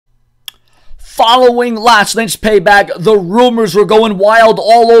Following last night's Payback, the rumors were going wild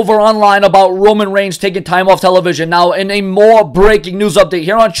all over online about Roman Reigns taking time off television. Now, in a more breaking news update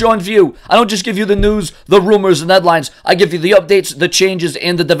here on Sean View, I don't just give you the news, the rumors, and headlines. I give you the updates, the changes,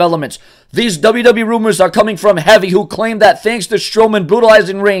 and the developments. These WWE rumors are coming from Heavy, who claim that thanks to Strowman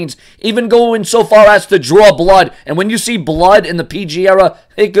brutalizing Reigns, even going so far as to draw blood. And when you see blood in the PG era,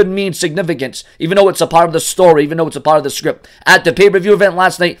 it could mean significance, even though it's a part of the story, even though it's a part of the script. At the pay-per-view event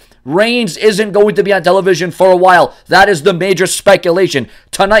last night, Reigns isn't going to be on television for a while. That is the major speculation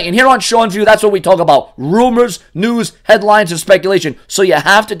tonight. And here on Sean View, that's what we talk about. Rumors, news, headlines, and speculation. So you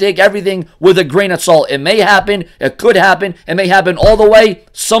have to take everything with a grain of salt. It may happen. It could happen. It may happen all the way,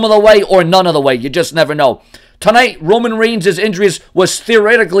 some of the way, or none of the way. You just never know. Tonight, Roman Reigns' injuries was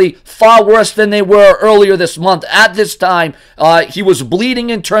theoretically far worse than they were earlier this month. At this time, he was bleeding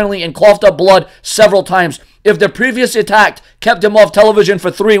internally and coughed up blood several times. If the previous attack kept him off television for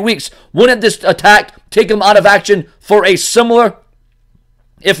 3 weeks, wouldn't this attack take him out of action for a similar,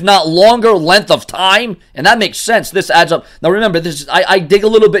 if not longer, length of time? And that makes sense. This adds up. Now remember, this is, I dig a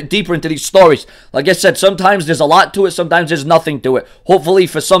little bit deeper into these stories. Like I said, sometimes there's a lot to it, sometimes there's nothing to it. Hopefully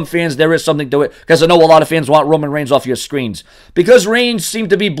for some fans there is something to it, because I know a lot of fans want Roman Reigns off your screens. Because Reigns seemed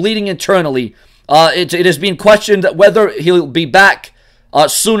to be bleeding internally, it has been questioned whether he'll be back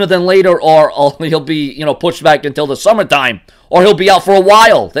sooner than later, or he'll be, pushed back until the summertime, or he'll be out for a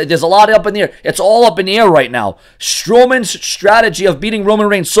while. There's a lot up in the air. It's all up in the air right now. Strowman's strategy of beating Roman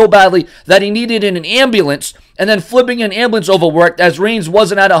Reigns so badly that he needed an ambulance, and then flipping an ambulance overworked as Reigns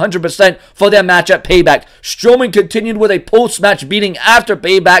wasn't at 100% for their match at Payback. Strowman continued with a post-match beating after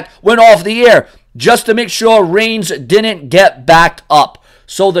Payback went off the air, just to make sure Reigns didn't get back up.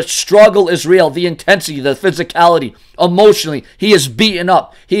 So the struggle is real, the intensity, the physicality, emotionally. He is beaten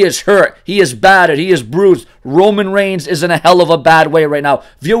up, he is hurt, he is battered, he is bruised. Roman Reigns is in a hell of a bad way right now.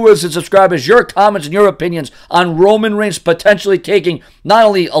 Viewers and subscribers, your comments and your opinions on Roman Reigns potentially taking not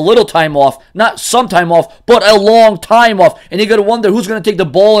only a little time off, not some time off, but a long time off. And you're going to wonder who's going to take the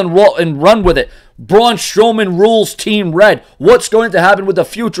ball and run with it. Braun Strowman rules Team Red. What's going to happen with the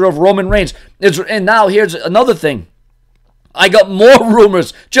future of Roman Reigns? And now here's another thing. I got more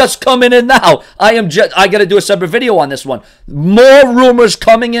rumors just coming in now. I got to do a separate video on this one. More rumors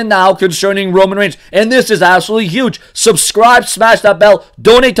coming in now concerning Roman Reigns. And this is absolutely huge. Subscribe, smash that bell,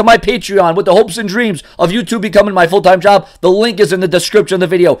 donate to my Patreon with the hopes and dreams of YouTube becoming my full-time job. The link is in the description of the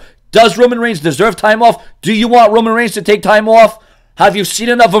video. Does Roman Reigns deserve time off? Do you want Roman Reigns to take time off? Have you seen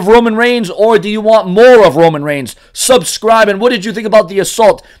enough of Roman Reigns, or do you want more of Roman Reigns? Subscribe. And what did you think about the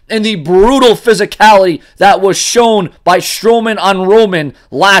assault and the brutal physicality that was shown by Strowman on Roman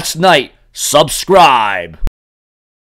last night? Subscribe.